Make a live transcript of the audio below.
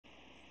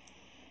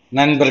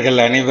நண்பர்கள்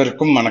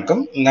அனைவருக்கும் வணக்கம்.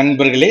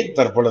 நண்பர்களே,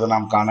 தற்பொழுது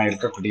நாம் காண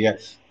இருக்கக்கூடிய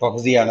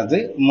பகுதியானது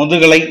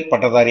முதுகலை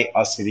பட்டதாரி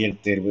ஆசிரியர்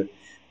தேர்வு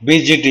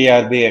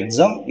PGTRB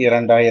எக்ஸாம்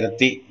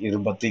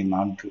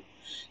 2024.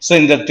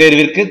 இந்த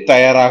தேர்விற்கு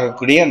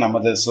தயாராகக்கூடிய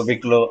நமது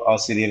சுபிக்குழு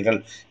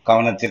ஆசிரியர்கள்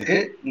கவனத்திற்கு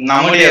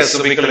நம்முடைய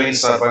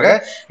சுபிக்குழுவின் சார்பாக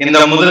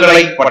இந்த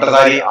முதுகலை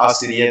பட்டதாரி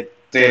ஆசிரியர்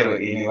தேர்வு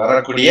இனி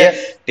வரக்கூடிய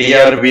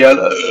டிஆர்பியால்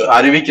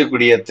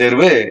அறிவிக்கக்கூடிய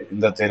தேர்வு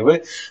இந்த தேர்வு.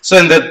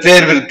 இந்த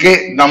தேர்விற்கு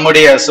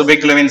நம்முடைய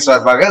சுபிக்குழுவின்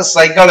சார்பாக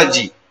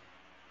சைக்காலஜி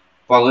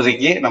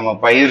பகுதிக்கு நம்ம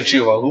பயிற்சி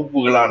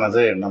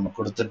வகுப்புகளானது நம்ம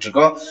கொடுத்துட்டு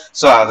இருக்கோம்.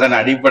 அதன்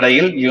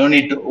அடிப்படையில்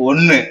யூனிட்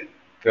 1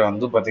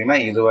 வந்து பாத்தீங்கன்னா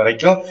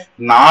இதுவரைக்கும்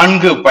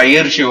 4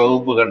 பயிற்சி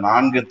வகுப்புகள்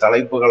 4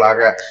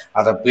 தலைப்புகளாக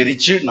அதை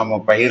பிரிச்சு நம்ம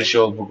பயிற்சி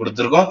வகுப்பு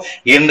கொடுத்திருக்கோம்.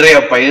 இன்றைய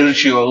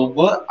பயிற்சி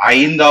வகுப்பு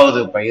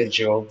 5வது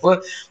பயிற்சி வகுப்பு,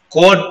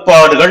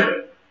 கோட்பாடுகள்,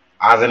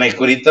 அதனை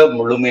குறித்த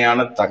முழுமையான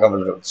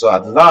தகவல்கள்.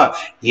 அதுதான்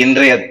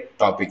இன்றைய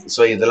டாபிக்.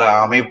 இதுல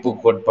அமைப்பு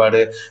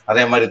கோட்பாடு,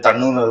 அதே மாதிரி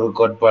தன்னுணர்வு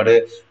கோட்பாடு,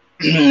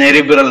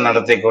 நெறிபிறல்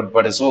நடத்தை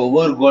கோட்பாடு,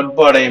 ஒவ்வொரு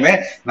கோட்பாடையுமே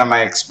நம்ம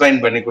எக்ஸ்பிளைன்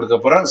பண்ணி கொடுக்க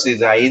போறோம்.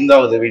 இது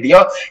 5வது வீடியோ.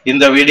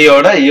 இந்த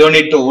வீடியோட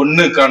யூனிட்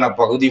 1க்கான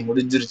பகுதி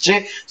முடிஞ்சிருச்சு.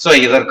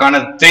 இதற்கான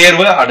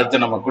தேர்வு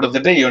அடுத்து நம்ம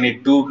கொடுத்துட்டு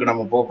யூனிட் 2க்கு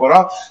நம்ம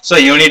போறோம்.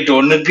 யூனிட்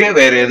 1க்கு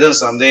வேற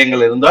எதுவும்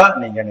சந்தேகங்கள் இருந்தா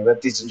நீங்க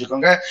நிவர்த்தி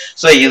செஞ்சுக்கோங்க.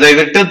 இதை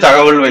விட்டு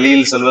தகவல்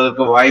வெளியில்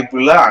செல்வதற்கு வாய்ப்பு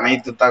இல்லை.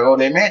 அனைத்து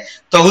தகவலையுமே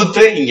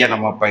தொகுத்து இங்க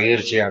நம்ம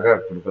பயிற்சியாக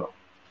கொடுக்கிறோம்.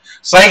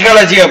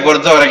 சைக்காலஜியை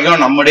பொறுத்த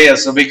வரைக்கும் நம்முடைய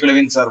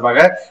சுபிக்குழுவின் சார்பாக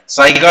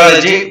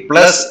சைக்காலஜி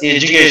பிளஸ்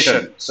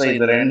எஜுகேஷன்,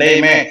 இது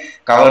ரெண்டையுமே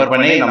கவர்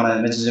பண்ணி நம்ம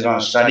நினைச்சிருக்கோம்.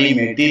 ஸ்டடி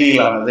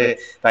மெட்டீரியல் ஆனது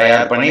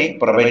தயார் பண்ணி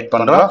ப்ரொவைட்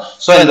பண்றோம்.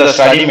 இந்த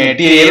ஸ்டடி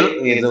மெட்டீரியல்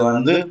இது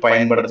வந்து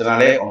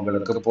பயன்படுத்தினாலே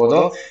உங்களுக்கு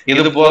போதும்.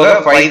 இது போக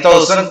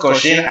 5000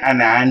 கொஸ்டின்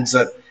அண்ட்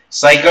ஆன்சர்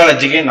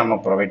சைக்காலஜிக்கு நம்ம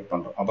ப்ரொவைட்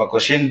பண்றோம். அப்ப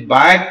கொஸ்டின்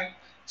பேங்க்,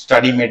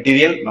 ஸ்டடி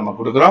மெட்டீரியல் நம்ம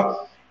கொடுக்குறோம்.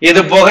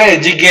 இது போக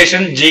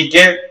education,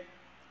 GK,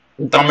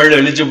 Tamil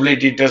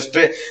eligibility test,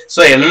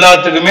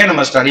 எல்லாத்துக்குமே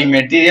நம்ம ஸ்டடி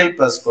மெட்டீரியல்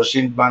பிளஸ்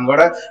கொஸ்டின்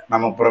பேங்கோட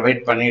நம்ம ப்ரொவைட்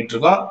பண்ணிட்டு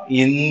இருக்கோம்.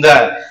 இந்த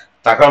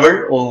தகவல்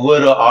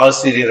ஒவ்வொரு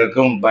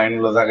ஆசிரியருக்கும்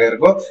பயனுள்ளதாக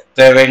இருக்கும்.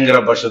 தேவைங்கிற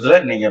பட்சத்துல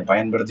நீங்க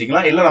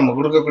பயன்படுத்திக்கலாம். இல்ல நம்ம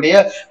கொடுக்கக்கூடிய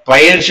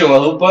பயிற்சி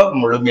வகுப்பை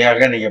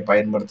முழுமையாக நீங்க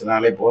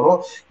பயன்படுத்தினாலே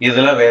போறோம்.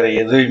 இதுல வேற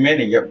எதுவுமே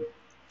நீங்க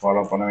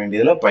ஃபாலோ பண்ண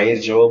வேண்டியதுல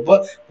பயிற்சி வகுப்பை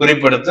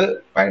குறிப்பெடுத்து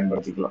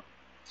பயன்படுத்திக்கலாம்.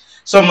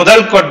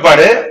 முதல்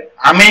கோட்பாடு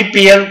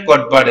அமைப்பியல்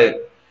கோட்பாடு.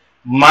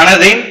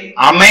 மனதின்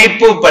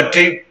அமைப்பு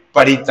பற்றி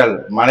படித்தல்,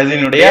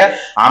 மனதினுடைய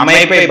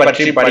அமைப்பை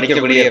பற்றி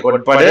படிக்கக்கூடிய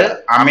கோட்பாடு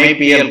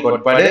அமைப்பியல்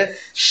கோட்பாடு.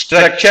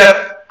 Structure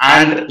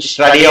and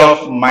study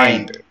of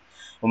mind,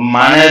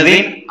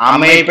 மனதின்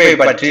அமைப்பை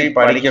பற்றி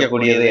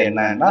படிக்கக்கூடியது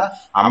என்னன்னா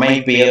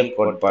அமைப்பியல்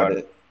கோட்பாடு.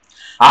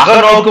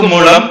 அகநோக்கு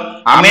மூலம்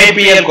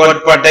அமைப்பியல்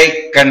கோட்பாட்டை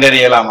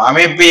கண்டறியலாம்.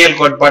 அமைப்பியல்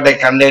கோட்பாட்டை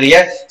கண்டறிய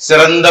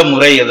சிறந்த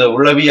முறை எது,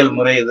 உளவியல்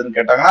முறை எதுன்னு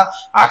கேட்டாங்கன்னா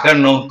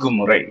அகநோக்கு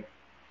முறை.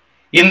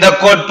 இந்த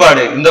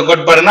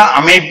கோட்பாடுனா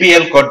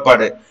அமைப்பியல்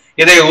கோட்பாடு.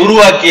 இதை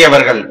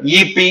உருவாக்கியவர்கள்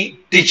இபி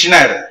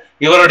டிச்னர்.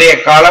 இவருடைய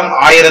காலம்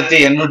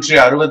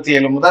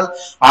 1867 முதல்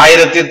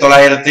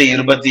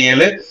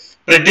 1927,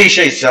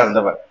 பிரிட்டிஷை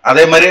சார்ந்தவர்.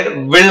 அதே மாதிரி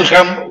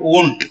வில்ஹம்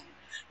வூண்ட்,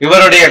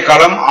 இவருடைய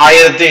காலம்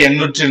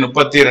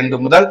 1832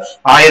 முதல்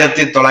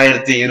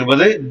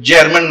 1920,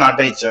 ஜெர்மன்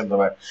நாட்டை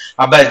சேர்ந்தவர்.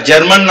 அப்ப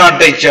ஜெர்மன்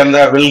நாட்டை சேர்ந்த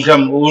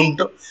வில்ஹம்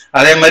வூண்ட்,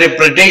 அதே மாதிரி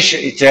பிரிட்டிஷ்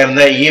சேர்ந்த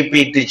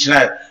இபி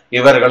டிச்னர்,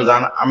 இவர்கள்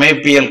தான்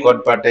அமைப்பியல்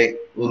கோட்பாட்டை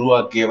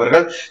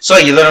உருவாக்கியவர்கள்.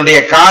 இதனுடைய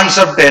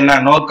கான்செப்ட் என்ன,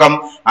 நோக்கம்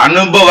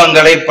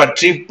அனுபவங்களை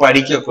பற்றி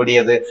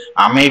படிக்கக்கூடியது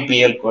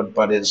அமைப்பியல்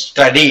கோட்பாடு.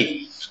 Study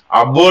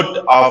about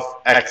of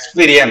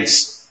experience.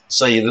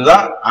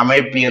 இதுதான்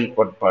அமைப்பியல்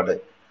கோட்பாடு.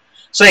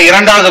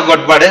 இரண்டாவது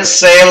கோட்பாடு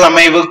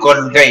செயலமைவு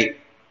கொள்கை.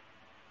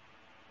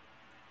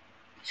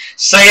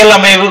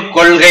 செயலமைவு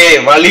கொள்கையை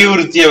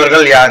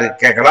வலியுறுத்தியவர்கள் யாரு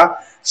கேட்கலாம்.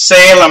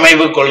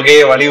 செயலமைவு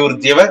கொள்கையை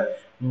வலியுறுத்தியவர்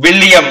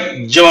வில்லியம்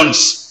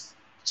ஜோன்ஸ்.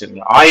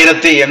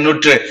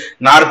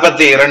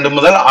 1842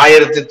 முதல்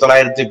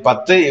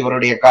 1910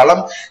 இவருடைய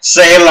காலம்.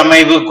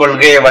 செயலமைவு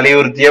கொள்கையை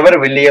வலியுறுத்தியவர்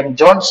வில்லியம்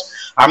ஜோன்ஸ்.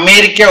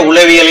 அமெரிக்க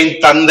உளவியலின்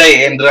தந்தை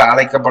என்று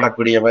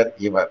அழைக்கப்படக்கூடியவர்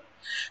இவர்.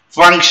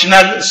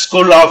 ஃபங்க்ஷனல்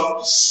ஸ்கூல் ஆஃப்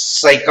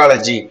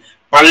சைக்காலஜி,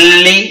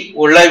 பள்ளி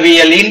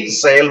உளவியலின்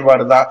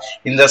செயல்பாடுதான்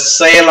இந்த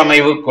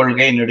செயலமைவு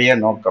கொள்கையினுடைய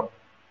நோக்கம்.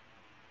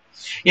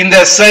 இந்த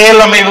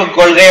செயலமைவு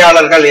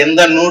கொள்கையாளர்கள்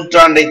எந்த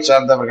நூற்றாண்டை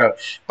சார்ந்தவர்கள்?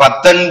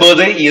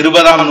 19,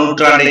 20ஆம்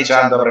நூற்றாண்டை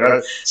சார்ந்தவர்கள்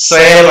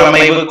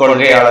செயலமைவு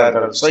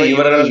கொள்கையாளர்கள்.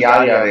 இவர்கள்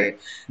யார் யாரு?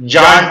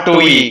 ஜான்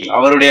டூயி,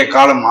 அவருடைய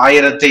காலம்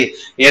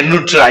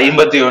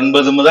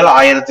 1859 முதல்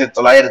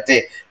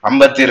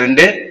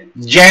 1952.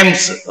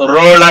 ஜேம்ஸ்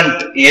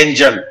ரோலண்ட்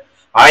ஏஞ்சல்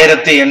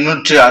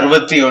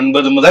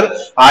 1869 முதல்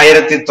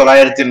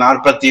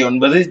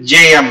 1949.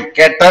 ஜே.எம்.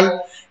 கேட்டல்,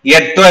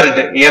 எட்வர்ட்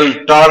எல்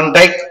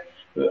டார்ன்டைக்,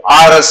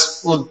 ஆர்.எஸ்.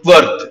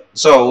 உட்வர்த்.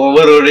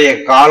 ஒவ்வொருடைய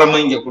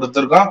காலமும் இங்க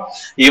கொடுத்திருக்கோம்.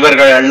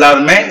 இவர்கள்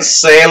எல்லாருமே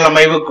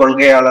செயலமைவு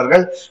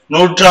கொள்கையாளர்கள்.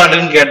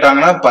 நூற்றாண்டுன்னு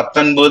கேட்டாங்கன்னா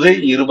 19,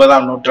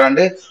 20ஆம்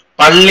நூற்றாண்டு.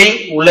 பள்ளி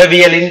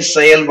உளவியலின்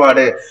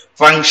செயல்பாடு,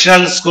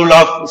 ஃபங்க்ஷனல் ஸ்கூல்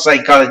ஆஃப்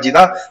சைக்காலஜி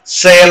தான்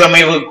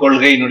செயலமைவு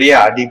கொள்கையினுடைய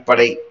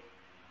அடிப்படை.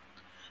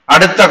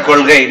 அடுத்த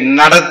கொள்கை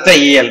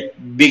நடத்தையியல்,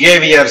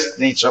 பிஹேவியர்ஸ்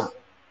நீச்சம்.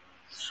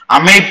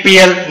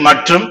 அமைப்பியல்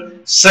மற்றும்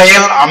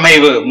செயல்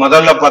அமைவு.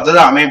 முதல்ல பார்த்தது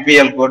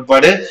அமைப்பியல்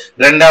கோட்பாடு,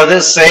 இரண்டாவது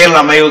செயல்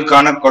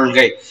அமைவுக்கான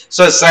கொள்கை.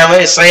 சோ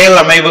செயல்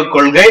அமைவு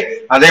கொள்கை,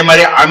 அதே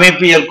மாதிரி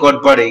அமைப்பியல்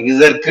கோட்பாடு.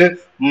 இதற்கு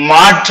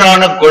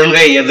மாற்றான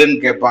கொள்கை எதுன்னு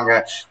கேட்பாங்க.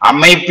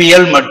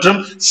 அமைப்பியல் மற்றும்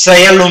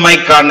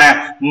செயலுமைக்கான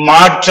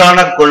மாற்றான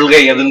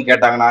கொள்கை எதுன்னு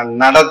கேட்டாங்கன்னா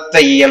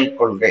நடத்தையியல்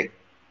கொள்கை.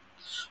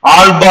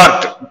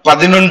 ஆல்பர்ட்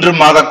 11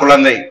 மாத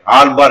குழந்தை.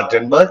 ஆல்பர்ட்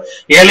என்பது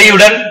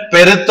எலியுடன்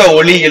பெருத்த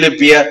ஒலி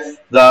எழுப்பிய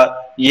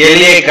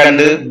எலியை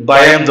கண்டு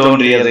பயம்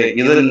தோன்றியது.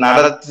 இது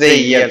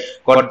நடத்தையியல்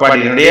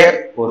கோட்பாட்டினுடைய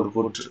ஒரு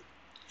கூற்று.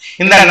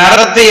 இந்த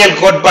நடத்தையியல்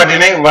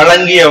கோட்பாட்டினை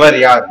வழங்கியவர்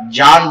யார்?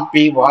 John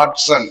B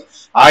Watson.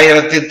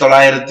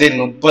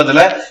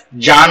 1930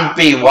 John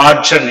B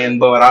Watson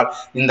என்பவரால்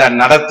இந்த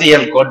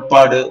நடத்தையியல்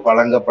கோட்பாடு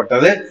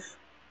வழங்கப்பட்டது.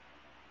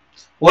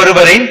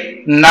 ஒருவரின்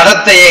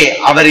நடத்தையை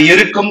அவர்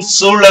இருக்கும்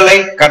சூழலை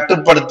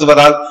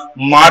கட்டுப்படுத்துவதால்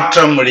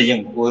மாற்ற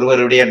முடியும்.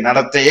 ஒருவருடைய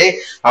நடத்தையை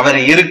அவர்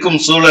இருக்கும்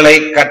சூழலை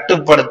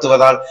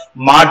கட்டுப்படுத்துவதால்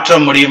மாற்ற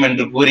முடியும்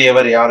என்று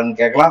கூறியவர் யாருன்னு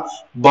கேட்கலாம்.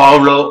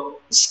 பவுலோ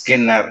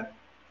ஸ்கின்னர்.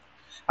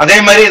 அதே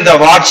மாதிரி இந்த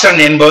வாட்சன்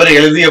என்பவர்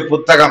எழுதிய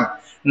புத்தகம்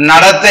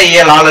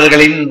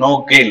நடத்தையியலாளர்களின்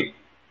நோக்கில்.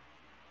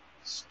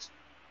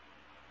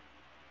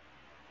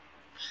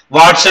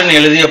 வாட்சன்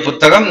எழுதிய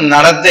புத்தகம்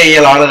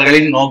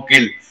நடத்தையியலாளர்களின்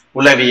நோக்கில்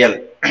உளவியல்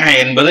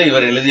என்பது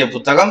இவர் எழுதிய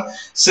புத்தகம்.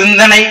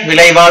 சிந்தனை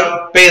விளைவால்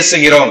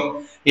பேசுகிறோம்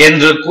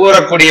என்று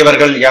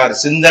கூறக்கூடியவர்கள் யார்?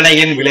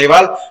 சிந்தனையின்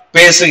விளைவால்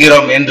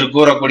பேசுகிறோம் என்று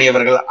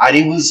கூறக்கூடியவர்கள்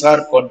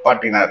அறிவுசார்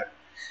கோட்பாட்டினர்.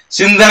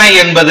 சிந்தனை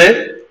என்பது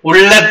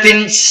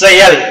உள்ளத்தின்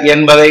செயல்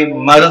என்பதை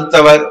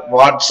மறுத்தவர்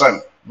வாட்சன்.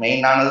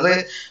 மெயினானது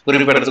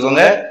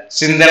குறிப்பிடுத்துக்கோங்க.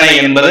 சிந்தனை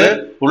என்பது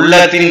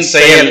உள்ளத்தின்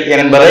செயல்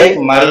என்பதை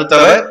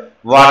மறுத்தவர்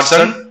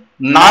வாட்சன்.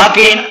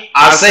 நாக்கின்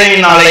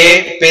அசைவினாலேயே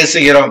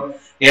பேசுகிறோம்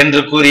என்று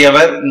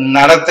கூறியவர்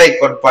நடத்தை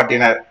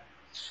கோட்பாட்டினர்.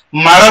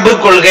 மரபு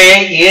கொள்கையை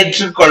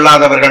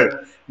ஏற்றுக்கொள்ளாதவர்கள்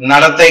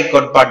நடத்தை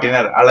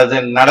கோட்பாட்டினர் அல்லது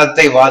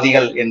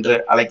நடத்தைவாதிகள் என்று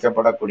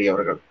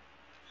அழைக்கப்படக்கூடியவர்கள்.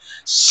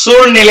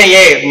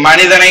 சூழ்நிலையே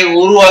மனிதனை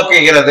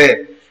உருவாக்குகிறது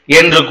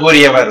என்று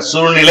கூறியவர்.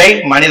 சூழ்நிலை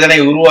மனிதனை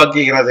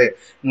உருவாக்குகிறது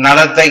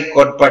நடத்தை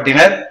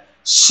கோட்பாட்டினர்.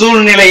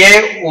 சூழ்நிலையே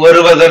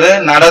ஒருவரது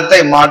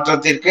நடத்தை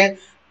மாற்றத்திற்கு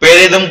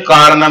பெரிதும்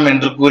காரணம்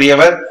என்று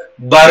கூறியவர்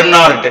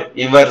பர்னார்ட்.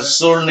 இவர்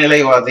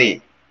சூழ்நிலைவாதி.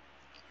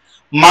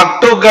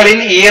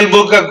 மக்களின்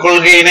இயல்பூக்க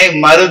கொள்கையினை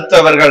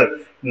மறுத்தவர்கள்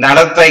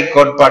நடத்தை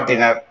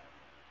கோட்பாட்டினர்.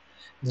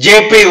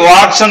 ஜே.பி.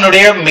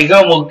 வாட்சனுடைய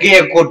மிக முக்கிய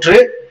கூற்று,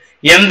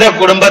 எந்த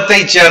குடும்பத்தை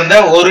சேர்ந்த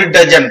 1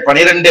 டஜன்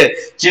 12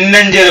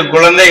 சின்னஞ்சிறு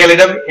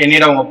குழந்தைகளிடம்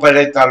என்னிடம்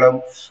ஒப்படைத்தாலும்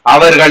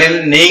அவர்களில்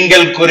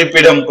நீங்கள்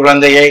குறிப்பிடும்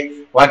குழந்தையை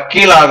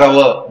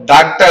வக்கீலாகவோ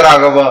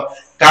டாக்டராகவோ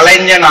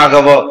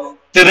கலைஞனாகவோ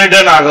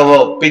திருடனாகவோ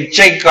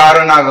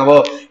பிச்சைக்காரனாகவோ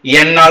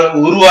என்னால்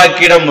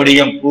உருவாக்கிட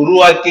முடியும்,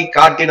 உருவாக்கி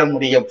காட்டிட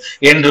முடியும்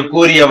என்று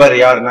கூறியவர்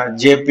யாருன்னா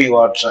ஜே.பி.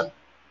 வாட்சன்.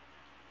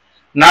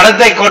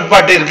 நடத்தை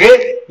கோட்பாட்டிற்கு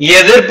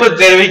எதிர்ப்பு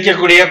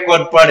தெரிவிக்கக்கூடிய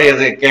கோட்பாடு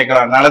எது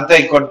கேட்கலாம். நடத்தை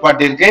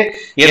கோட்பாட்டிற்கு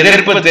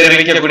எதிர்ப்பு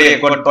தெரிவிக்கக்கூடிய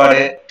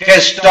கோட்பாடு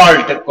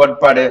கெஸ்டால்ட்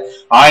கோட்பாடு.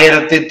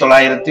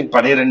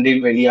 1912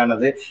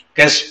 வெளியானது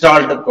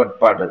கெஸ்டால்ட்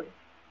கோட்பாடு.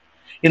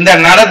 இந்த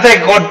நடத்தை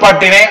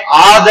கோட்பாட்டினை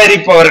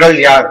ஆதரிப்பவர்கள்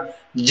யார்?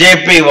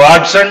 ஜே.பி.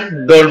 Watson,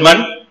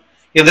 Tolman.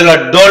 இதுல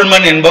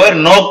டோல்மன் என்பவர்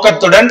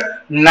நோக்கத்துடன்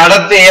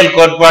நடத்தையியல்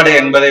கோட்பாடு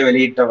என்பதை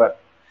வெளியிட்டவர்.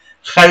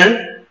 ஹல்,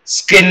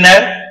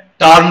 ஸ்கின்னர்,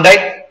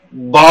 டார்ண்டைக்,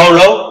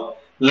 பவுலோ,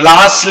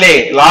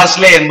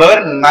 லாஸ்லே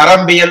என்பவர்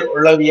நரம்பியல்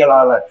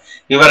உளவியலாளர்.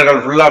 இவர்கள்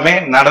ஃபுல்லாமே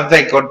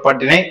நடத்தை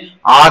கோட்பாட்டினை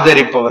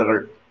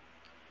ஆதரிப்பவர்கள்.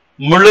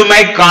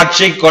 முழுமை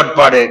காட்சி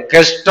கோட்பாடு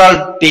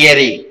கெஸ்டால்ட்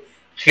தியரி.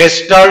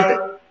 கெஸ்டால்ட்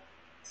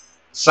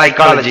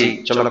சைக்காலஜி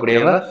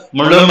சொல்லக்கூடியவர்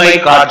முழுமை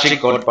காட்சி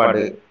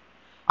கோட்பாடு.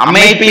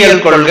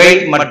 அமைப்பியல் கொள்கை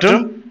மற்றும்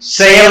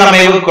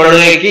செயலமைவு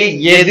கொள்கைக்கு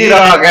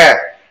எதிராக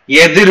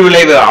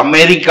எதிர்விளைவு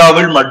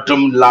அமெரிக்காவில்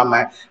மட்டும் இல்லாம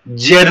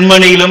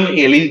ஜெர்மனியிலும்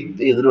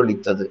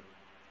எதிரொலித்தது.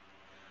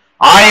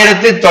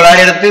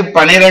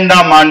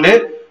 1912 ஆண்டு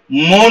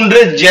 3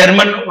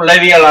 ஜெர்மன்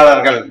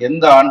உளவியலாளர்கள்.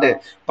 எந்த ஆண்டு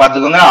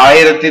பார்த்துக்கோங்க?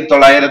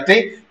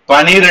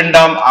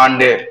 1912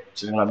 ஆண்டு.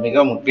 சரிங்களா? மிக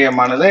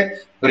முக்கியமானது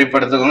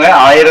குறிப்பிடுத்துக்கோங்க.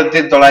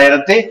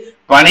 1912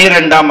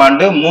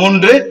 ஆண்டு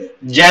 3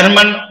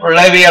 ஜெர்மன்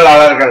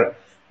உளவியலாளர்கள்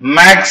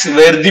மேக்ஸ்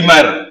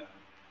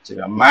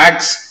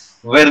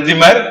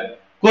வெர்திமர்,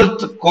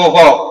 குர்த்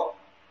கோகோ,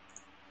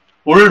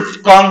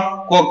 உல்ஃப்காங்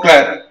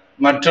கோக்லர்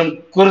மற்றும்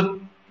குர்த்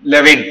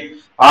லெவின்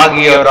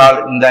ஆகியோரால்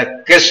இந்த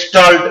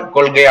கெஸ்டால்ட்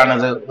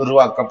கொள்கையானது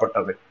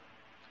உருவாக்கப்பட்டது.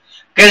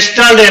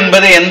 கெஸ்டால்ட்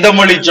என்பது எந்த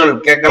மொழி சொல்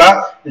கேட்கிறா?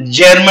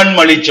 ஜெர்மன்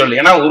மொழி சொல்.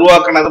 ஏன்னா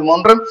உருவாக்குனது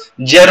 3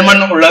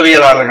 ஜெர்மன்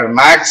உளவியலாளர்கள்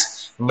மேக்ஸ்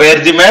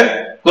வெர்திமர்,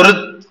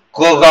 குர்த்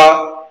கோகா,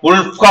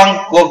 உல்ஃப்காங்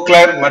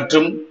கோக்லர்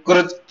மற்றும்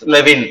குர்த்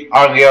லெவின்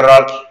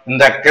ஆகியோரால்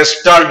இந்த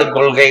கெஸ்டால்ட்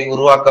கொள்கை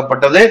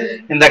உருவாக்கப்பட்டது.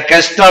 இந்த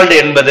கெஸ்டால்ட்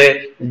என்பது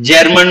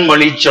ஜெர்மன்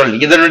மொழி சொல்.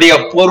 இதனுடைய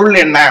பொருள்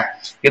என்ன?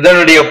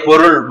 இதனுடைய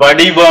பொருள்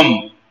வடிவம்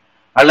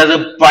அல்லது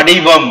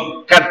படிவம்,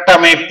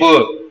 கட்டமைப்பு,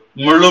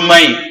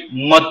 முழுமை,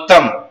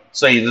 மொத்தம்.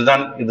 சோ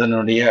இதுதான்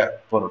இதனுடைய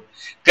பொருள்.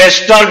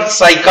 Gestalt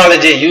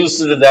psychology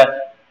used the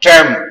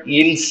term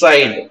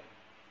inside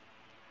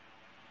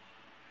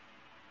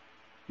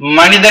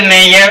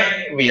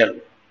மனிதநேயவியல்.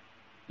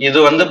 இது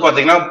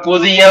பாத்தீங்கன்னா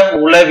புதிய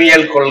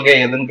உளவியல் கொள்கை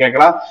எதுன்னு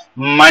கேட்கலாம்.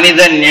 மனித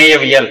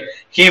நேயவியல்,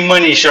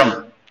 ஹியூமனிசம்.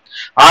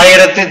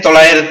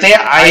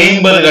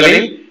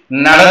 1950களில்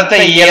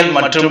நடத்தை இயல்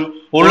மற்றும்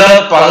உள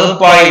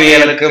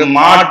பகுப்பாய்வியலுக்கு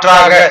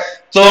மாற்றாக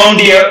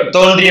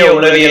தோன்றிய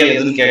உளவியல்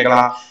எதுன்னு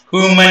கேட்கலாம்.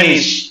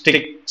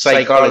 ஹியூமனிஸ்டிக்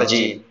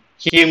சைக்காலஜி,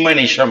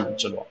 ஹியூமனிசம்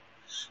சொல்லுவோம்.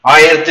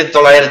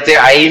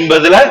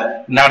 1950ல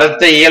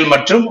நடத்தை இயல்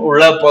மற்றும்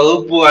உள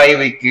பகுப்பு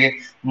ஆய்வுக்கு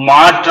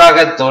மாற்றாக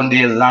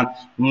தோன்றியதுதான்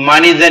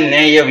மனித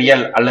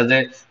நேயவியல் அல்லது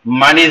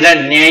மனித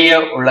நேய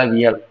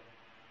உளவியல்.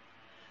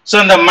 சோ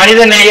இந்த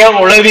மனித நேய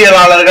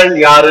உளவியலாளர்கள்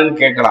யாருன்னு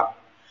கேட்கலாம்.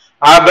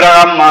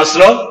 Abraham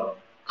Maslow,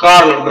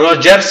 Carl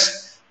Rogers,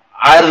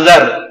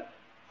 Arthur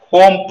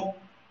ஹோம்ப்,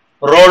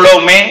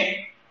 ரோலோமே,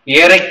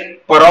 Eric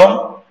பரோம்,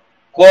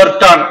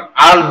 கோர்டான்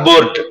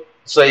Allport.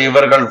 So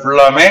இவர்கள்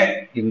ஃபுல்லாமே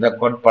இந்த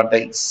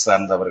கோட்பாட்டை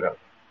சார்ந்தவர்கள்.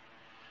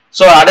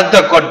 சோ அடுத்த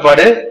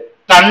கோட்பாடு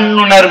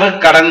தன்னுணர்வு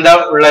கடந்த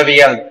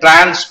உளவியல்,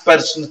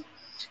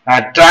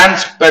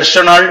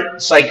 டிரான்ஸ்பெர்சனல்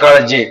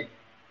சைக்காலஜி,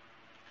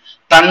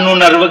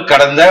 தன்னுணர்வு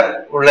கடந்த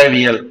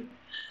உளவியல்.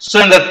 சோ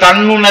இந்த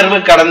தன்னுணர்வு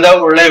கடந்த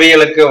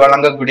உளவியலுக்கு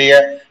வழங்கக்கூடிய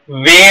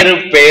வேறு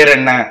பெயர்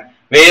என்ன?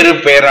 வேறு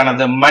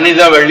பெயரானது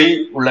மனிதவழி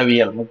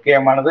உளவியல்.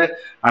 முக்கியமானது,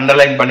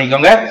 அண்டர்லைன்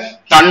பண்ணிக்கோங்க.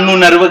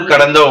 தன்னுணர்வு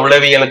கடந்த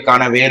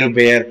உளவியலுக்கான வேறு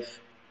பெயர்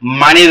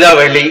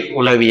மனிதவழி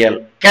உளவியல்.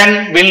 கென்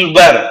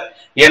வில்பர்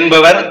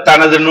என்பவர்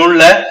தனது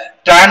நூல்ல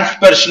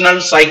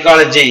டிரான்ஸ்பெர்சனல்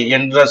சைக்காலஜி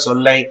என்ற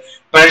சொல்லை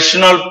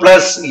பெர்சனல்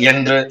பிளஸ்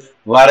என்று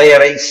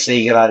வரையறை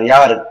செய்கிறார்.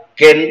 யார்?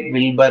 கென்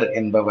வில்பர்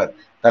என்பவர்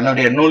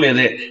தன்னுடைய நூல்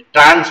எது?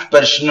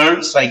 டிரான்ஸ்பெர்சனல்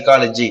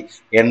சைக்காலஜி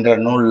என்ற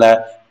நூல்ல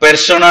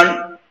பெர்சனல்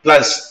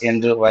பிளஸ்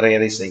என்று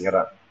வரையறை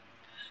செய்கிறார்.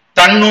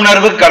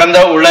 தன்னுணர்வு கடந்த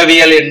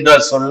உளவியல் என்ற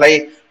சொல்லை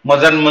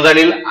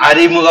முதலில்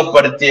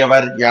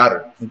அறிமுகப்படுத்தியவர் யார்?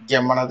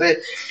 முக்கியமானது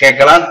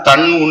கேட்கலாம்.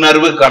 தன்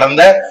உணர்வு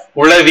கடந்த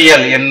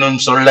உளவியல் என்னும்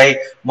சொல்லை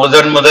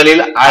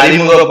முதலில்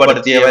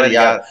அறிமுகப்படுத்தியவர்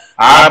யார்?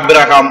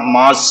 Abraham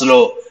Maslow,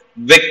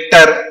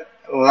 Victor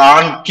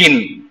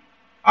Rankine.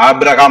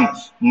 Abraham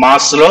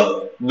Maslow,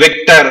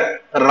 Victor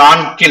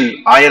ரான்கில்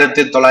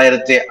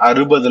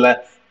 1960ல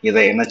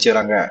இதை என்ன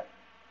செய்றாங்க?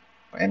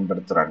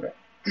 பயன்படுத்துறாங்க.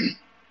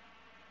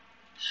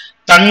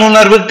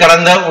 தன்னுணர்வு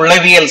கடந்த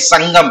உளவியல்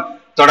சங்கம்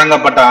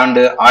தொடங்கப்பட்ட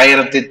ஆண்டு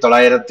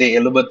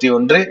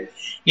 1971.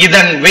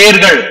 இதன்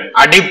வேர்கள்,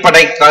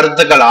 அடிப்படை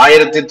கருத்துக்கள்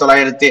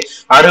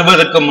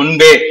 1960க்கு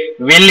முன்பே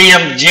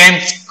வில்லியம்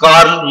ஜேம்ஸ்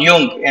கார்ல்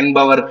யூங்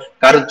என்பவர்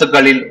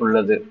கருத்துக்களில்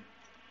உள்ளது.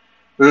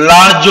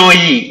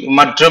 லாஜோயி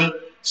மற்றும்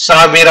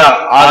சாபிரா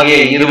ஆகிய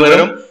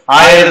இருவரும்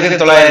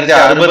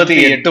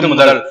 1968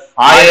 முதல்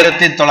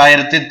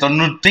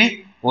 1991,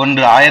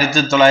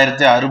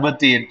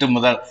 1968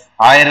 முதல்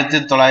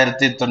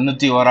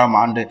 1991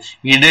 ஆண்டு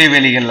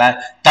இடைவெளிகள்ல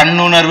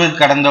தன்னுணர்வு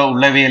கடந்த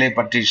உளவியலை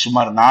பற்றி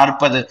சுமார்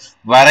 40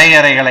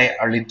 வரையறைகளை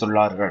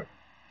அளித்துள்ளார்கள்.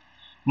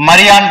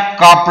 மரியான்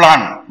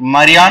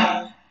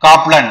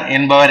காப்லன்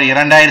என்பவர்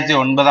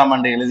 2009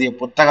 ஆண்டு எழுதிய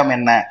புத்தகம்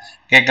என்ன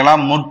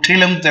கேட்கலாம்.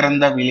 முற்றிலும்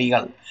திறந்த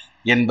விழிகள்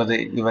என்பது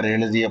இவர்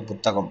எழுதிய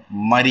புத்தகம்.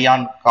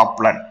 மரியான்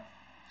காப்லன்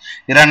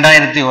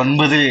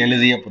 2009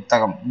 எழுதிய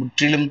புத்தகம்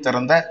முற்றிலும்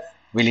திறந்த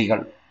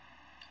விழிகள்.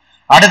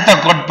 அடுத்த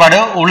கோட்பாடு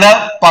உள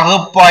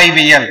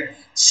பகுப்பாய்வியல்,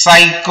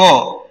 சைக்கோ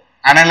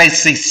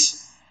அனலைசிஸ்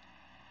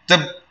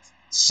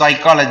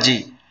சைக்காலஜி,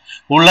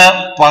 உள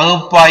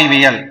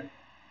பகுப்பாய்வியல்.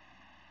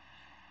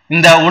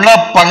 இந்த உள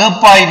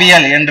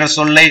பகுப்பாய்வியல் என்ற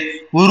சொல்லை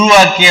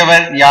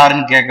உருவாக்கியவர்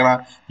யாருன்னு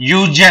கேட்கலாம்.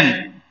 யூஜன்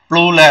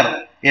ப்ளூலர்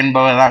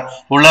என்பவர்தான்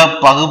உள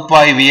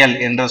பகுப்பாய்வியல்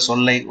என்ற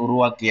சொல்லை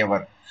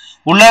உருவாக்கியவர்.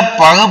 உள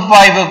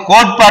பகுப்பாய்வு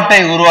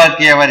கோட்பாட்டை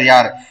உருவாக்கியவர்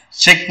யார்?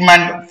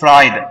 Sigmund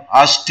Freud,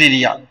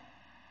 Austria.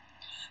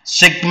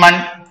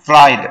 Sigmund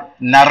Freud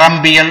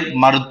நரம்பியல்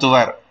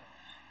மருத்துவர்.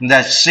 இந்த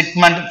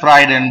சிக்மண்ட்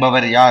ஃப்ராய்டு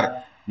என்பவர் யார்?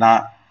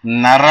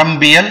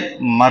 நரம்பியல்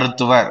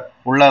மருத்துவர்.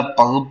 உள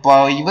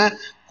பகுப்பாய்வு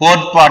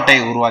கோட்பாட்டை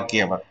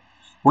உருவாக்கியவர்.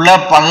 உள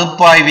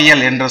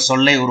பகுப்பாய்வியல் என்ற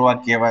சொல்லை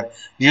உருவாக்கியவர்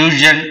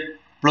யூஜன்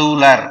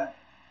ப்ளூலர்.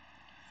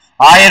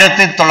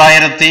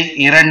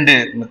 1902,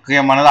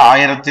 முக்கியமானது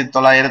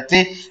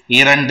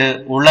 1902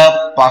 உள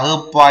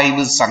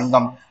பகுப்பாய்வு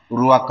சங்கம்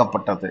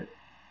உருவாக்கப்பட்டது.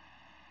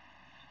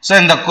 சோ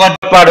இந்த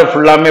கோட்பாடு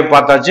ஃபுல்லாமே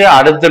பார்த்தாச்சு.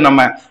 அடுத்து நம்ம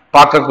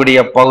பார்க்கக்கூடிய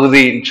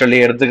பகுதி சொல்லி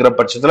எடுத்துக்கிற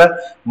பட்சத்துல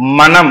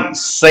மனம்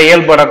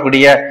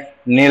செயல்படக்கூடிய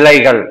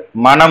நிலைகள்.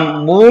 மனம்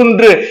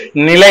 3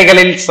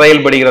 நிலைகளில்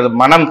செயல்படுகிறது.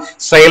 மனம்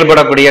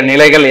செயல்படக்கூடிய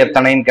நிலைகள்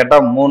எத்தனைன்னு கேட்டா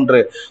 3.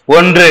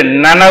 1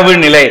 நனவு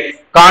நிலை,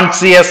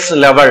 கான்சியஸ்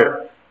லெவல்.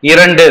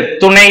 2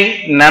 துணை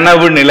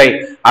நனவு நிலை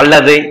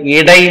அல்லது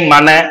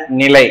இடைமன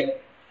நிலை,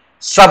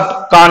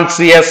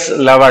 சப்கான்சியஸ்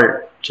லெவல்.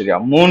 சரியா?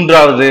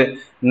 3வது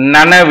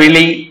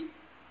நனவிழி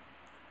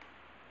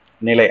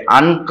நிலை,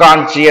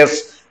 அன்கான்சியஸ்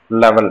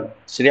லெவல்.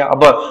 சரியா?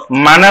 அப்ப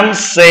மனம்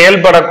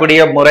செயல்படக்கூடிய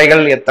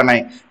முறைகள் எத்தனை,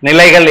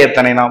 நிலைகள்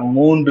எத்தனைனா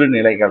 3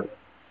 நிலைகள்.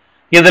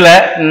 இதுல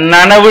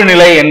நனவு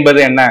நிலை என்பது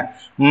என்ன?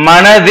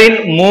 மனதின்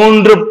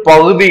 3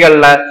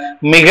 பகுதிகள்ல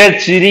மிகச்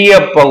சிறிய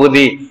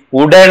பகுதி,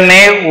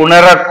 உடனே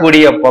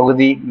உணரக்கூடிய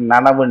பகுதி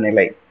நனவு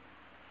நிலை.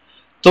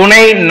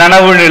 துணை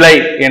நனவு நிலை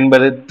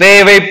என்பது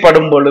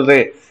தேவைப்படும் பொழுது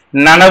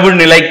நனவு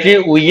நிலைக்கு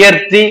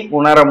உயர்த்தி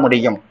உணர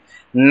முடியும்.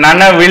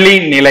 நனவிழி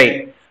நிலை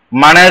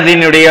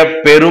மனதினுடைய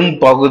பெரும்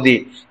பகுதி,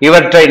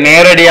 இவற்றை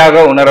நேரடியாக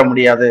உணர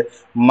முடியாது,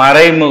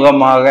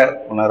 மறைமுகமாக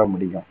உணர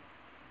முடியும்.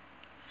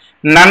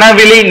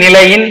 நனவிழி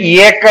நிலையின்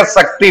இயக்க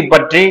சக்தி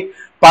பற்றி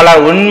பல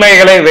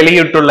உண்மைகளை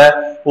வெளியிட்டுள்ள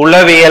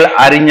உளவியல்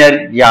அறிஞர்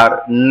யார்?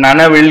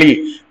 நனவிழி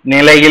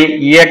நிலையில்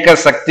இயக்க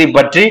சக்தி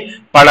பற்றி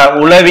பல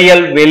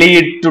உளவியல்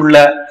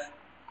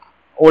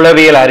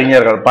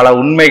அறிஞர்கள் பல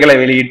உண்மைகளை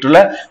வெளியிட்டுள்ள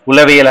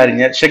உளவியல்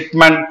அறிஞர்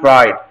சிக்மண்ட்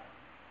ஃப்ராய்ட்.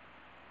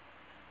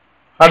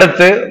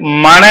 அடுத்து,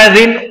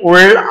 மனதின்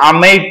உள்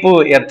அமைப்பு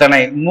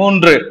எத்தனை?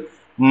 3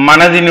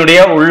 மனதினுடைய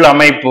உள்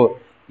அமைப்பு.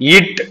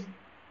 It,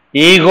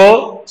 ego,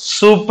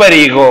 super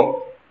ego.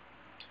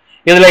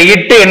 இதுல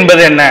இட்டு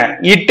என்பது என்ன?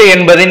 இட்டு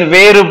என்பதின்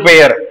வேறு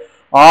பெயர்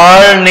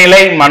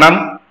ஆழ்நிலை மனம்,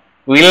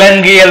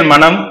 விலங்கியல்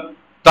மனம்,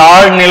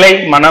 தாழ்நிலை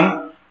மனம்,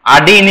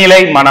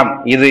 அடிநிலை மனம்.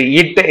 இது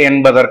இட்டு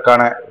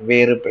என்பதற்கான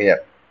வேறு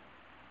பெயர்.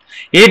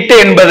 இட்டு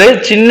என்பது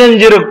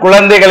சின்னஞ்சிறு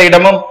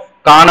குழந்தைகளிடமும்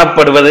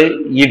காணப்படுவது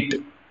இட்டு.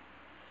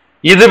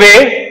 இதுவே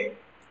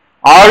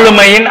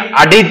ஆளுமையின்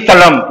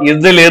அடித்தளம்.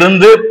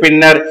 இதிலிருந்து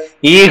பின்னர்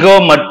ஈகோ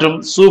மற்றும்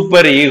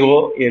சூப்பர் ஈகோ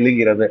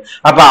எழுகிறது.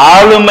 அப்ப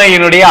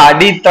ஆளுமையினுடைய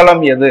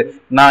அடித்தளம் எது?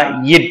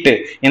 இட்டு.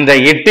 இந்த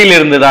இட்டில்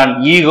இருந்துதான்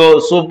ஈகோ,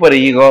 சூப்பர்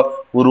ஈகோ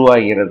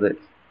உருவாகிறது.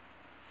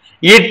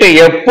 இட்டு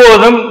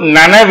எப்போதும்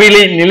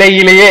நனவிழி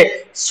நிலையிலேயே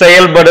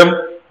செயல்படும்.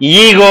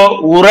 ஈகோ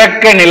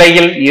உறக்க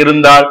நிலையில்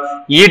இருந்தால்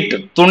இட்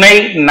துணை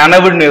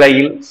நனவு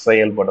நிலையில்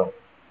செயல்படும்.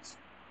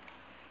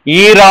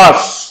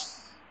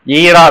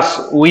 ஈராஸ்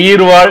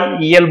உயிர்வாழ்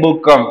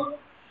இயல்பூக்கம்,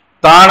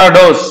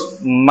 தானடோஸ்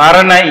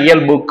மரண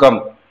இயல்பூக்கம்,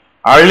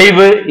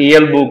 அழிவு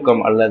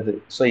இயல்பூக்கம் அல்லது.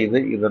 இது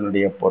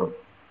இதனுடைய பொருள்.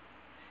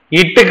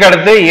 இட்டுக்கு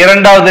அடுத்து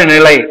 2வது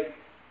நிலை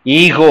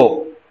ஈகோ.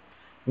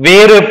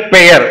 வேறு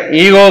பெயர்,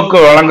 ஈகோக்கு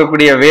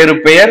வழங்கக்கூடிய வேறு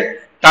பெயர்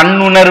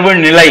தன்னுணர்வு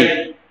நிலை,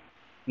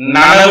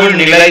 நனவு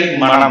நிலை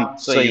மனம்.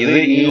 இது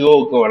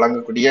ஈகோவுக்கு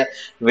வழங்கக்கூடிய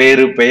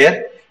வேறு பெயர்.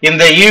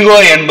 இந்த ஈகோ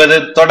என்பது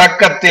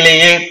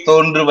தொடக்கத்திலேயே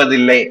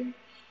தோன்றுவதில்லை.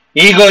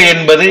 ஈகோ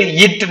என்பது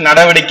இட்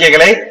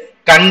நடவடிக்கைகளை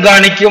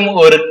கண்காணிக்கும்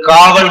ஒரு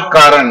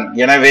காவல்காரன்.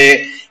 எனவே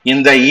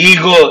இந்த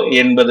ஈகோ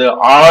என்பது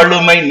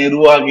ஆளுமை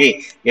நிர்வாகி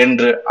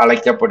என்று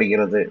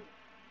அழைக்கப்படுகிறது.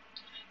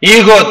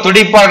 ஈகோ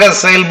துடிப்பாக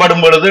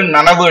செயல்படும் பொழுது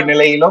நனவு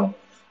நிலையிலும்,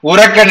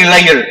 உறக்க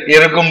நிலையில்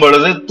இருக்கும்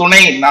பொழுது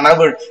துணை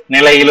நனவு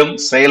நிலையிலும்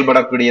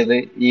செயல்படக்கூடியது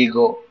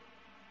ஈகோ.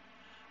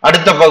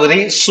 அடுத்த பகுதி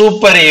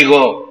சூப்பர்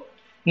ஈகோ.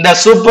 இந்த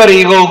சூப்பர்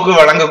ஈகோவுக்கு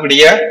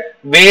வழங்கக்கூடிய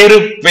வேறு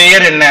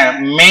பெயர் என்ன?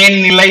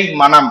 மேல்நிலை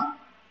மனம்.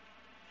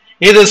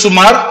 இது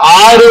சுமார்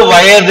 6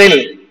 வயதில்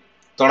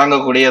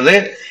தொடங்கக்கூடியது.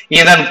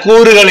 இதன்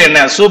கூறுகள் என்ன?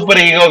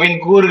 சூப்பர் ஈகோவின்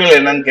கூறுகள்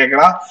என்னன்னு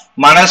கேட்கலாம்.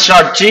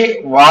 மனசாட்சி,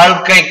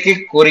 வாழ்க்கைக்கு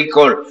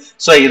குறிக்கோள்.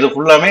 இது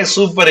ஃபுல்லாமே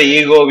சூப்பர்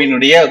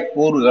ஈகோவினுடைய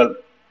கூறுகள்.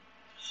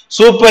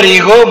 சூப்பர்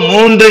ஈகோ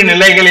 3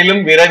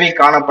 நிலைகளிலும் விரவி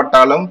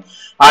காணப்பட்டாலும்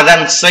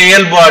அதன்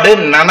செயல்பாடு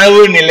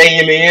நனவு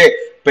நிலையிலேயே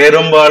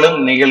பெரும்பாலும்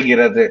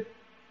நிகழ்கிறது.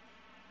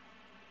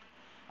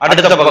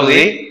 அடுத்த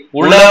பகுதி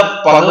உள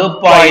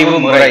பகுப்பாய்வு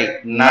முறை,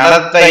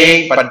 நடத்தையை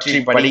பற்றி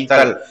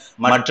படித்தல்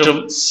மற்றும்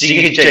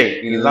சிகிச்சை.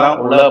 இதுதான்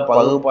உள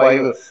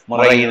பகுப்பாய்வு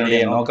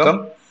முறையினுடைய நோக்கம்.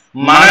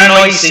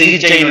 மனநோய்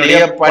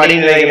சிகிச்சையினுடைய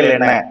படிநிலைகள்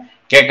என்ன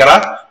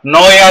கேட்கலாம்.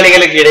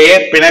 நோயாளிகளுக்கு இடையே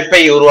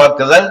பிணைப்பை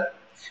உருவாக்குதல்,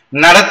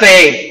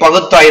 நடத்தையை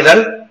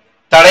பகுத்தாய்தல்,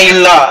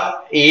 தடையில்லா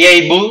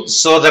இயைபு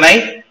சோதனை,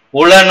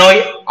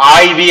 உளநோய்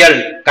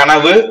ஆய்வியல்,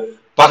 கனவு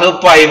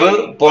பகுப்பாய்வு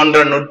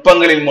போன்ற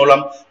நுட்பங்களின்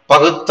மூலம்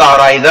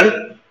பகுத்தாராய்தல்,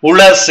 உள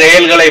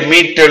செயல்களை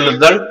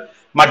மீட்டெழுதல்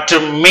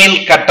மற்றும் மீள்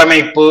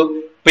கட்டமைப்பு,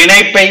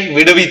 பிணைப்பை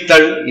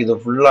விடுவித்தல். இது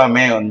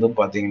ஃபுல்லாமே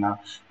பாத்தீங்கன்னா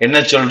என்ன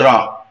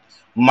சொல்றோம்?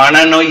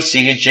 மனநோய்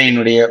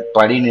சிகிச்சையினுடைய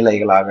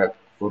படிநிலைகளாக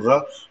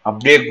கூறுறோம்.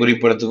 அப்படியே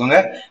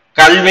குறிப்பிடுத்துக்கோங்க.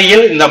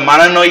 கல்வியில் இந்த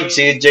மனநோய்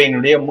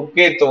சிகிச்சையினுடைய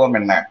முக்கியத்துவம்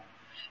என்ன?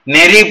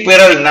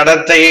 நெறிப்பிரல்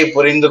நடத்தையை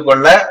புரிந்து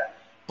கொள்ள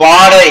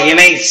பாட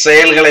இணை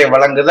செயல்களை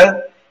வழங்குதல்,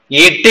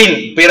 இட்டின்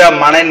பிற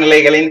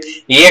மனநிலைகளின்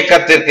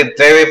இயக்கத்திற்கு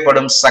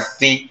தேவைப்படும்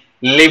சக்தி,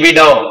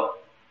 லிபிடோ.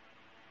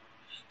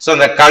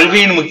 இந்த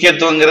கல்வியின்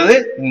முக்கியத்துவங்கிறது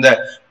இந்த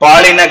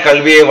பாலின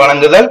கல்வியை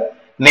வழங்குதல்,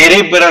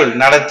 நெறிப்பிரல்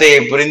நடத்தையை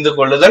புரிந்து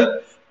கொள்ளுதல்,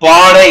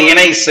 பாட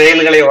இணை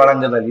செயல்களை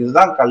வழங்குதல்.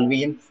 இதுதான்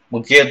கல்வியின்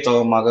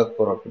முக்கியத்துவமாக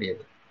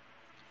கூறக்கூடியது.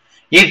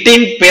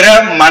 இட்டின் பிற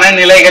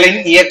மனநிலைகளின்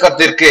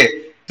இயக்கத்திற்கு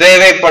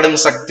தேவைப்படும்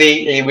சக்தி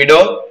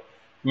லிபிடோ.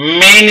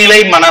 மேல்நிலை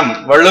மனம்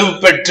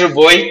வலுப்பெற்று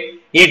போய்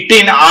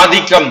இட்டின்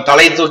ஆதிக்கம்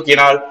தலை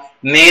தூக்கினால்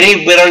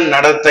நெறிப்பிரல்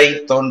நடத்தை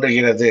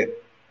தோன்றுகிறது.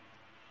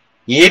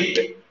 இட்,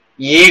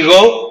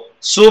 ஈகோ,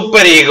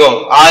 சூப்பர் ஈகோ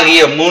ஆகிய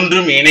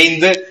 3ம்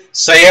இணைந்து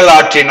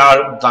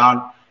செயலாற்றினால் தான்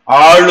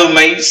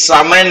ஆளுமை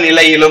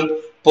சமநிலையிலும்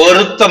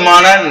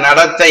பொருத்தமான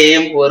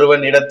நடத்தையும்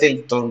ஒருவனிடத்தில்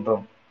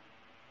தோன்றும்.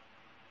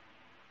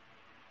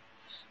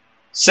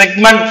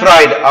 சிக்மண்ட்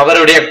ஃப்ராய்ட்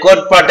அவருடைய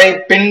கோட்பாட்டை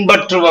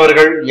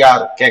பின்பற்றுபவர்கள்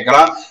யார்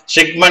கேட்கலாம்.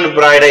 சிக்மண்ட்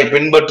ஃப்ராய்டை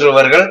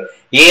பின்பற்றுபவர்கள்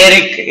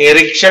எரிக்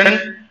எரிக்சன்,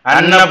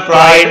 அன்னா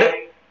ஃப்ராய்டு,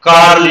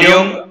 கார்ல்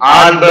யூங்,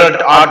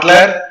 ஆல்பர்ட்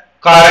ஆட்லர்,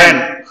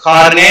 காரன்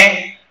ஹார்னே,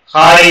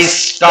 ஹாரிஸ்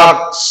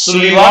ஸ்டாக்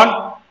சுலிவான்,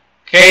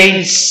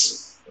 கெய்ன்ஸ்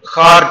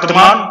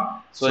ஹார்ட்மான்.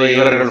 சோ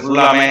இவர்கள்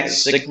ஃபுல்லாமே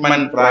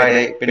சிக்மண்ட்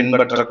ஃப்ராய்டை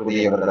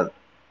பின்பற்றக்கூடியவர்கள்.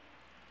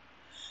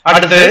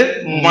 அடுத்து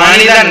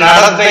மனித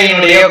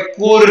நடத்தையினுடைய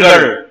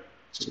கூறுகள்.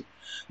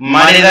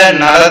 மனித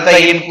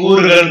நடத்தையின்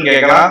கூறுகள்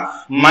கேட்கலாம்.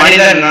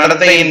 மனித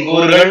நடத்தையின்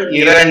கூறுகள்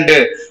இரண்டு.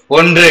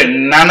 ஒன்று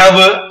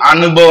நனவு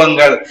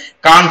அனுபவங்கள்,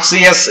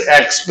 கான்சியஸ்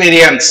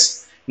எக்ஸ்பீரியன்ஸ்.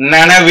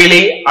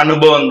 நனவிலி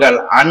அனுபவங்கள்,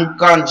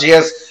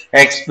 அன்கான்சியஸ்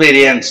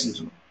எக்ஸ்பீரியன்ஸ்.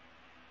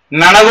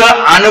 நனவு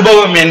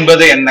அனுபவம்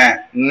என்பது என்ன?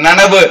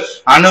 நனவு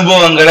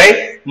அனுபவங்களை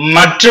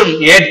மற்றும்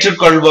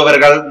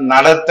ஏற்றுக்கொள்பவர்கள்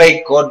நடத்தை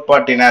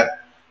கோட்பாட்டினர்.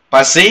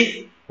 பசி,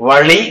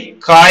 வலி,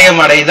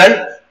 காயமடைதல்,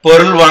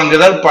 பொருள்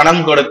வாங்குதல்,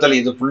 பணம் கொடுத்தல்,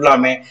 இது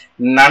ஃபுல்லாமே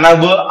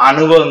நனவு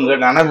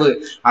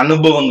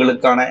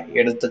அனுபவங்களுக்கான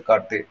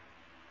எடுத்துக்காட்டு.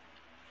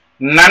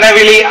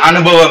 நனவிலி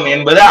அனுபவம்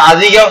என்பது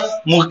அதிக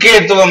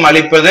முக்கியத்துவம்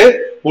அளிப்பது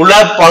உள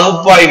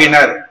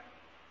பகுப்பாய்வினர்.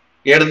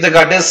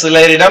 எடுத்துக்காட்டு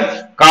சிலரிடம்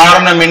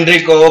காரணமின்றி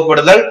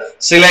கோவப்படுதல்,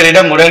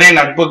 சிலரிடம் உடனே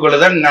நட்பு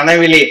கொள்ளுதல்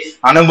நனவிலி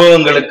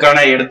அனுபவங்களுக்கான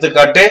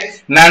எடுத்துக்காட்டு.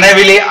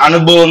 நனவிலி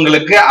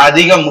அனுபவங்களுக்கு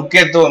அதிக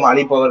முக்கியத்துவம்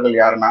அளிப்பவர்கள்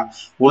யாருன்னா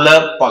உள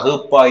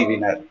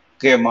பகுப்பாய்வினர்.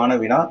 முக்கியமான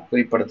வினா,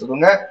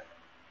 குறிப்பிடுத்துக்கோங்க.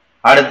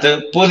 அடுத்து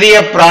புதிய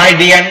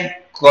ஃப்ராய்டியன்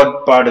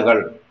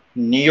கோட்பாடுகள்,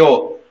 நியோ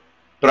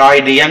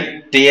ஃப்ராய்டியன்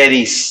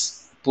தியரிஸ்.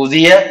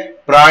 புதிய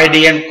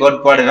ஃப்ராய்டியன்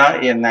கோட்பாடுனா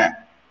என்ன?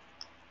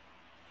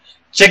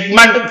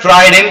 சிக்மண்ட்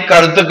ஃப்ராய்டின்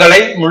கருத்துக்களை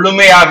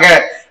முழுமையாக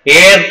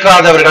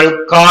ஏற்காதவர்கள்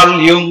கார்ல்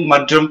யூங்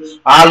மற்றும்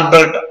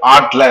ஆல்பர்ட்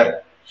ஆட்லர்.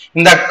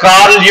 இந்த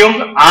கார்ல் யூங்,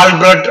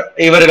 ஆல்பர்ட்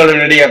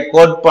இவர்களுடைய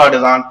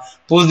கோட்பாடுதான்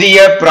புதிய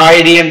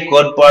ஃப்ராய்டியன்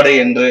கோட்பாடு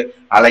என்று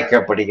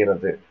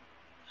அழைக்கப்படுகிறது.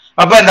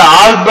 அப்ப இந்த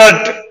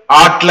ஆல்பர்ட்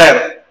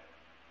ஆட்லர்,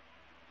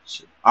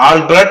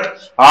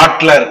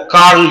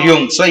 கார்ல்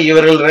யூங்,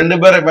 இவர்கள் ரெண்டு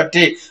பேரை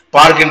பற்றி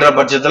பார்க்கின்ற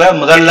பட்சத்துல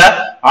முதல்ல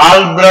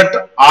ஆல்பர்ட்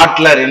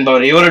ஆட்லர்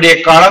என்பவர், இவருடைய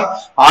காலம்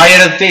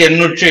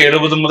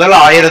 1870 முதல்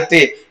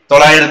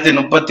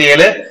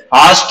 1937.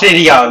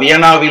 ஆஸ்திரேலியா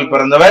வியனாவில்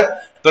பிறந்தவர்.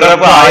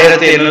 பிறப்பு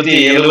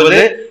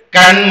 1870.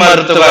 கண்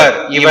மருத்துவர்.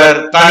 இவர்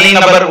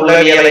தனிநபர்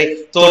உளவியலை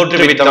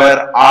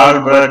தோற்றுவித்தவர்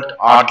ஆல்பர்ட்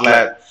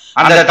ஆட்லர்.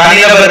 அந்த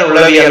தனிநபர்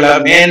உளவியல்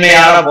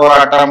மேன்மையான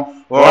போராட்டம்,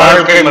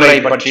 வாழ்க்கை முறை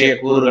பற்றிய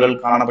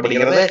கூறுகள்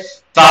காணப்படுகிறது.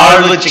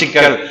 தாழ்வு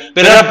சிக்கல்,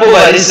 பிறப்பு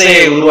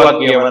வரிசையை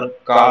உருவாக்கியவர்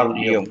கார்ல்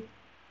யூங்.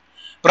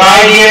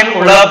 ஃப்ராய்டியன்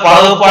உள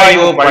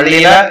பகுப்பாய்வு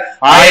பள்ளியில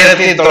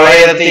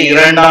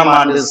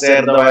 1902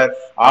 சேர்ந்தவர்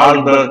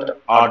ஆல்பர்ட்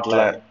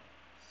ஆட்லர்.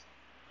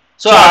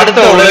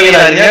 அடுத்த உளவியல்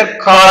அறிஞர்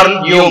கார்ல்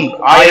யூங்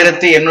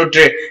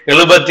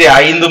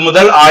 1875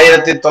 முதல்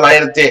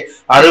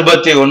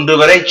 1961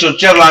 வரை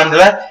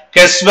சுவிட்சர்லாந்துல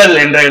கெஸ்வெல்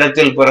என்ற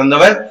இடத்தில்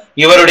பிறந்தவர்.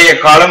 இவருடைய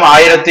காலம்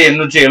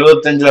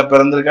 1875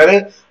 பிறந்திருக்காரு.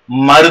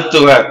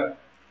 மருத்துவர்.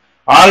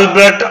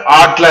 ஆல்பர்ட்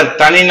ஆட்லர்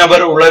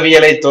தனிநபர்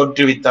உளவியலை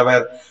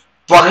தோற்றுவித்தவர்.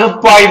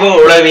 பகுப்பாய்வு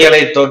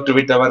உளவியலை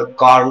தோற்றுவித்தவர்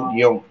கார்ல்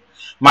யூங்.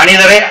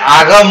 மனிதரை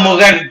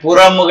அகமுகன்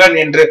புறமுகன்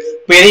என்று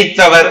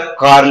பிரித்தவர்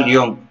கார்ல்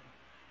யூங்.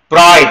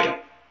 ஃப்ராய்ட்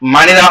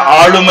மனித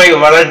ஆளுமை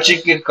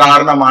வளர்ச்சிக்கு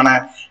காரணமான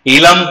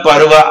இளம்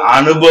பருவ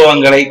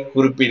அனுபவங்களை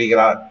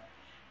குறிப்பிடுகிறார்.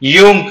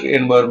 யூங்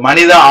என்பவர்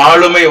மனித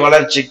ஆளுமை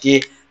வளர்ச்சிக்கு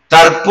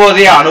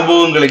தற்போதைய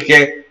அனுபவங்களுக்கே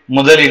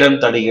முதலிடம்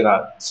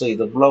தருகிறார்.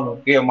 இது போல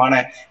முக்கியமான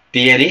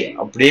தியரி,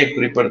 அப்படியே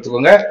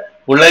குறிப்பிடுத்துக்கோங்க.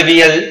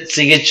 உளவியல்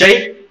சிகிச்சை,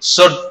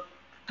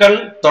 சொற்கள்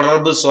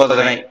தொடர்பு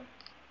சோதனை.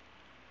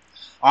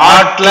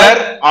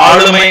 ஆட்லர்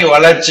ஆளுமை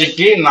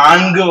வளர்ச்சிக்கு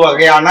 4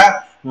 வகையான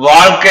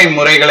வாழ்க்கை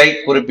முறைகளை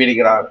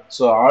குறிப்பிடுகிறார்.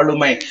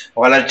 ஆளுமை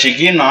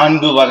வளர்ச்சிக்கு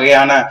 4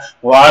 வகையான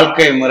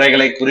வாழ்க்கை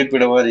முறைகளை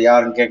குறிப்பிடுவது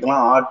யாருன்னு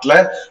கேட்கலாம்,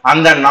 ஆட்லர்.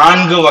 அந்த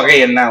 4 வகை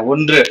என்ன?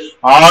 ஒன்று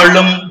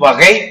ஆளும்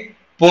வகை,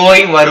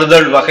 போய்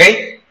வருதல் வகை,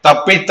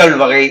 தப்பித்தல்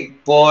வகை,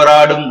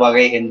 போராடும்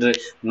வகை என்று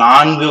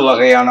 4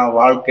 வகையான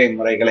வாழ்க்கை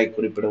முறைகளை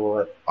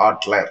குறிப்பிடுபவர்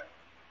ஆட்லர்.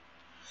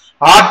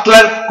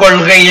 ஆட்லர்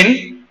கொள்கையின்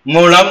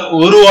மூலம்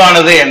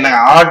உருவானது என்ன?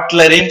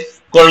 ஆட்லரின்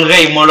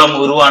கொள்கை மூலம்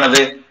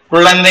உருவானது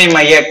குழந்தை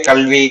மைய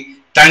கல்வி,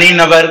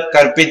 தனிநபர்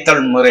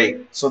கற்பித்தல் முறை.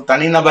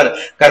 தனிநபர்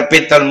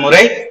கற்பித்தல்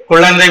முறை,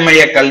 குழந்தை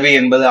மைய கல்வி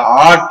என்பது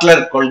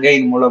ஆட்லர்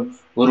கொள்கையின் மூலம்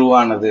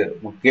உருவானது.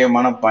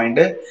 முக்கியமான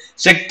பாயிண்ட்.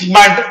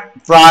 சிக்மண்ட்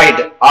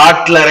ஃப்ராய்டு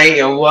ஆட்லரை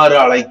எவ்வாறு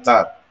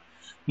அழைத்தார்?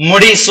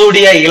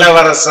 முடிசூடிய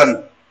இளவரசன்,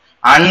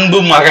 அன்பு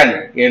மகன்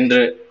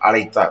என்று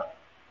அழைத்தார்.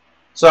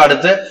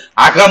 அடுத்து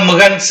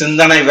அகமுகன்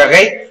சிந்தனை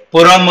வகை,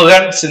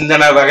 புறமுகன்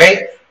சிந்தனை வகை,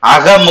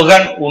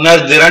 அகமுகன்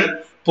உணர்திறன்,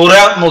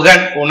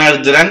 புறமுகன்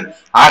உணர்திறன்,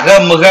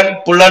 அகமுகன்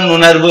புலன்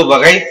உணர்வு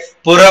வகை,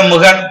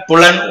 புறமுகன்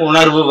புலன்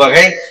உணர்வு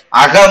வகை,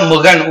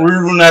 அகமுகன்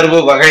உள்ளுணர்வு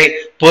வகை,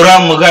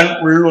 புறமுகன்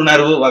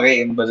உள்ளுணர்வு வகை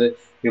என்பது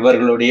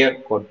இவர்களுடைய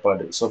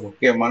கோட்பாடு.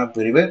 முக்கியமான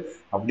பிரிவு,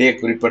 அப்படியே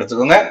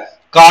குறிப்பிடுத்துக்கோங்க.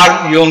 கார்ல்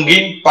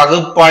யூங்கின்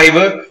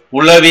பகுப்பாய்வு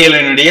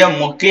உளவியலினுடைய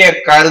முக்கிய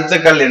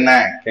கருத்துக்கள் என்ன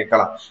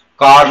கேட்கலாம்.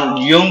 கார்ல்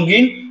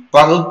யூங்கின்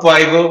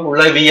பகுப்பாய்வு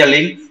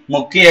உளவியலின்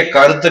முக்கிய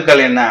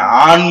கருத்துக்கள் என்ன?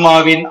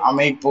 ஆன்மாவின்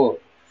அமைப்பு,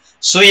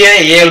 சுய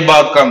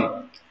இயல்பாக்கம்,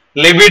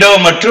 லிபிடோ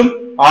மற்றும்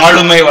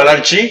ஆளுமை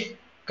வளர்ச்சி,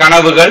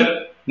 கனவுகள்,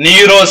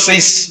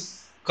 நியூரோசிஸ்,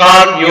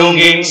 கார்ல்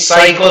யூங்கின்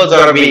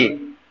சைக்கோதெரபி.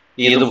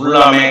 இது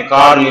ஃபுல்லாமே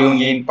கார்ல்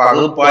யூங்கின்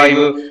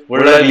பகுப்பாய்வு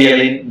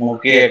உளவியலின்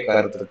முக்கிய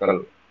கருத்துக்கள்.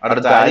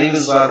 அடுத்த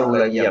அறிவுசார்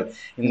உளவியல்.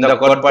 இந்த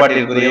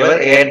கோட்பாட்டிற்குரியவர்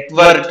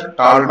Edward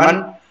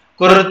Tolman,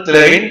 Kurt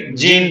Levin,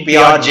 gene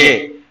பியாஜே.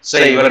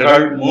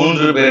 இவர்கள்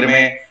 3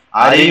 பேருமே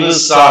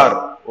அறிவுசார்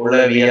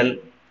உளவியல்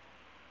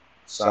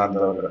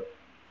சார்ந்தவர்கள்.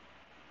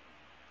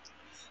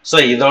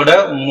 இதோட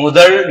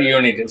முதல்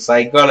யூனிட்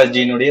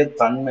சைக்காலஜியினுடைய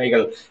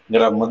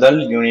தன்மைகள்ங்கிற முதல்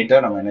யூனிட்டை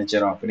நம்ம என்ன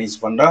செய்யறோம்,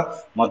 பினிஷ் பண்றோம்.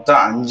 மொத்தம்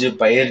 5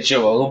 பயிற்சி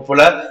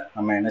வகுப்புல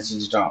நம்ம என்ன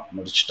செஞ்சுட்டோம்,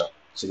 முடிச்சிட்டோம்.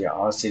 சரி,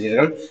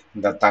 ஆசிரியர்கள்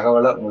இந்த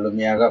தகவலை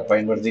முழுமையாக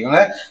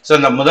பயன்படுத்திக்கோங்க.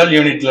 இந்த முதல்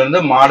யூனிட்ல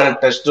இருந்து மாடல்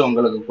டெஸ்ட்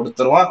உங்களுக்கு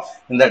கொடுத்துருவோம்.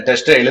 இந்த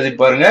டெஸ்ட்டை எழுதி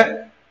பாருங்க.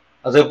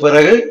 அது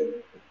பிறகு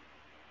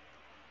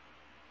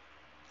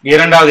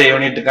 2வது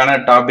யூனிட்டுக்கான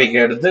டாபிக்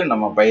எடுத்து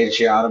நம்ம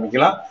பயிற்சியை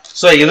ஆரம்பிக்கலாம்.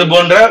 இது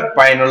போன்ற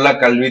பயனுள்ள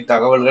கல்வி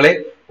தகவல்களை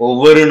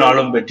ஒவ்வொரு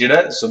நாளும் பெற்றிட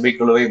சுபி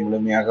குழுவை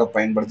முழுமையாக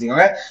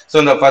பயன்படுத்திக்கோங்க.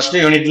 இந்த ஃபர்ஸ்ட்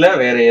யூனிட்ல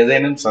வேற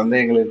ஏதேனும்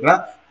சந்தேகங்கள் இருக்குன்னா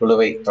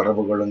குழுவை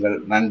தொடர்பு கொள்ளுங்கள்.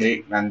 நன்றி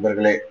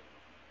நண்பர்களே.